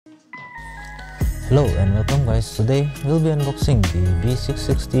Hello and welcome guys. Today we'll be unboxing the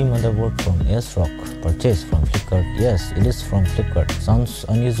B660 motherboard from Asrock, purchased from Flipkart. Yes, it is from Flipkart. Sounds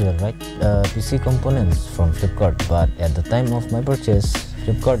unusual, right? PC components from Flipkart, but at the time of my purchase,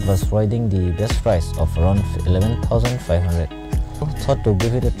 Flipkart was providing the best price of around 11,500. Thought to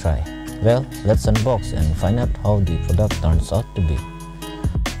give it a try. Well, let's unbox and find out how the product turns out to be.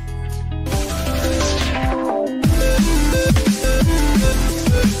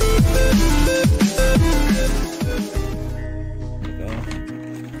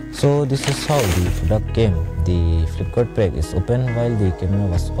 So this is how the product came. The Flipkart pack is open while the camera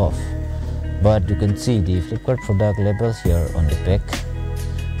was off, but you can see the Flipkart product label here on the pack.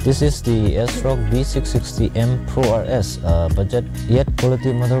 This is the Asrock B660M Pro RS, a budget yet quality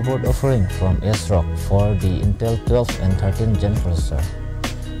motherboard offering from Asrock for the Intel 12 and 13 Gen processor.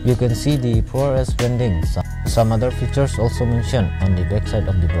 You can see the Pro RS branding. Some other features also mentioned on the backside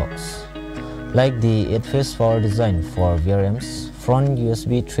of the box, like the 8-phase power design for VRMs, front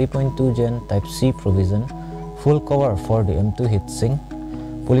USB 3.2 Gen Type-C provision, full cover for the M2 heatsink,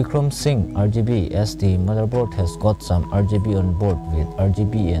 polychrome sync RGB, as the motherboard has got some RGB on board with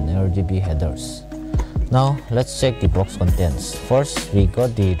RGB and ARGB headers. Now let's check the box contents. First, we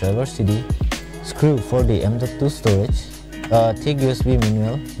got the driver CD, screw for the M.2 storage, a thick USB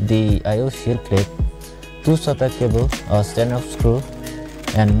manual, the I/O shield plate, 2 SATA cable, a stand-up screw,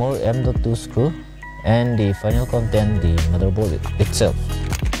 and more M.2 screw, and the final content, the motherboard itself.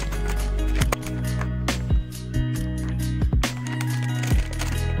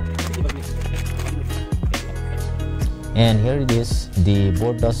 And here it is. The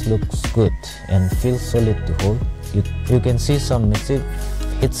board does looks good and feels solid to hold. You can see some massive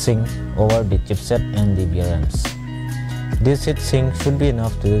heatsink over the chipset and the VRMs. This heatsink should be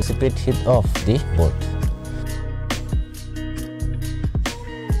enough to dissipate heat off the board.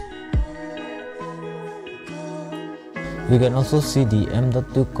 You can also see the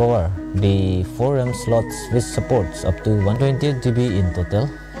M.2 cover, the 4 RAM slots which supports up to 128 GB in total.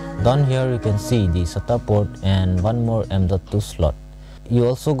 Down here you can see the SATA port and one more M.2 slot. You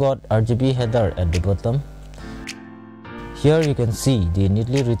also got RGB header at the bottom. Here you can see the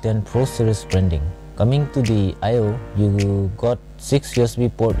neatly written Pro Series branding. Coming to the I/O, you got 6 USB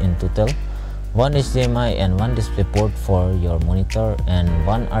ports in total, 1 HDMI and 1 display port for your monitor, and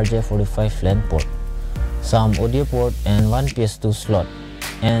 1 RJ45 LAN port, some audio port, and 1 PS2 slot.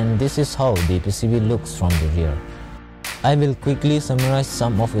 And this is how the PCB looks from the rear. I will quickly summarize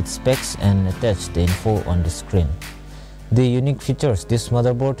some of its specs and attach the info on the screen. The unique features this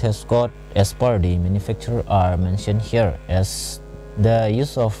motherboard has got as per the manufacturer are mentioned here, as the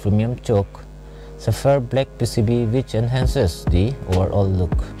use of premium choke, sapphire black PCB which enhances the overall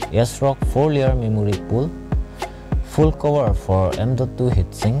look, Asrock 4-layer memory pool, full cover for M.2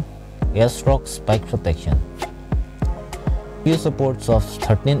 heatsink, Asrock spike protection, CPU supports of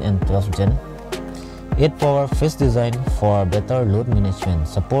 13 and 12 Gen, 8-power face design for better load management,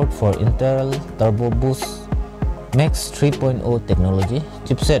 support for Intel Turbo Boost Max 3.0 technology,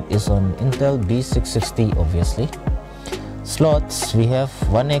 chipset is on Intel B660 obviously. Slots, we have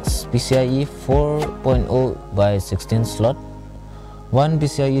 1X PCIe 4.0 by 16 slot, 1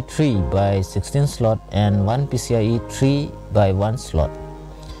 PCIe 3 by 16 slot, and 1 PCIe 3 by 1 slot,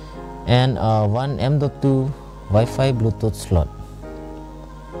 and 1 M.2 Wi-Fi Bluetooth slot.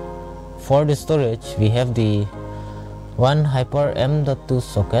 For the storage, we have the 1 Hyper M.2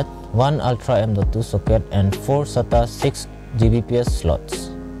 socket, 1 Ultra M.2 socket, and 4 SATA 6 Gbps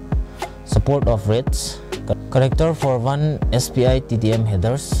slots. Support of RAIDs, connector for 1 SPI TDM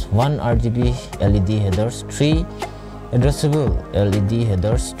headers, 1 RGB LED headers, 3 addressable LED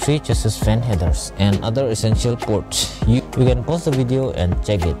headers, 3 chassis fan headers, and other essential ports. You can pause the video and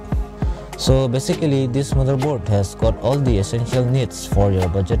check it. So basically, this motherboard has got all the essential needs for your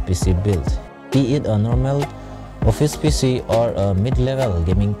budget PC build, be it a normal office PC or a mid-level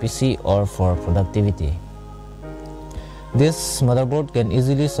gaming PC or for productivity. This motherboard can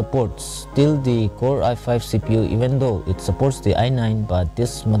easily support still the Core i5 CPU, even though it supports the i9, but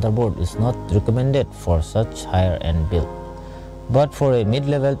this motherboard is not recommended for such higher end build. But for a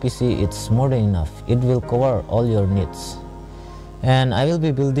mid-level PC, it's more than enough. It will cover all your needs. And I will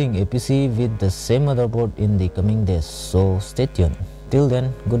be building a PC with the same motherboard in the coming days, so stay tuned. Till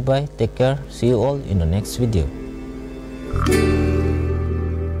then, goodbye, take care, see you all in the next video.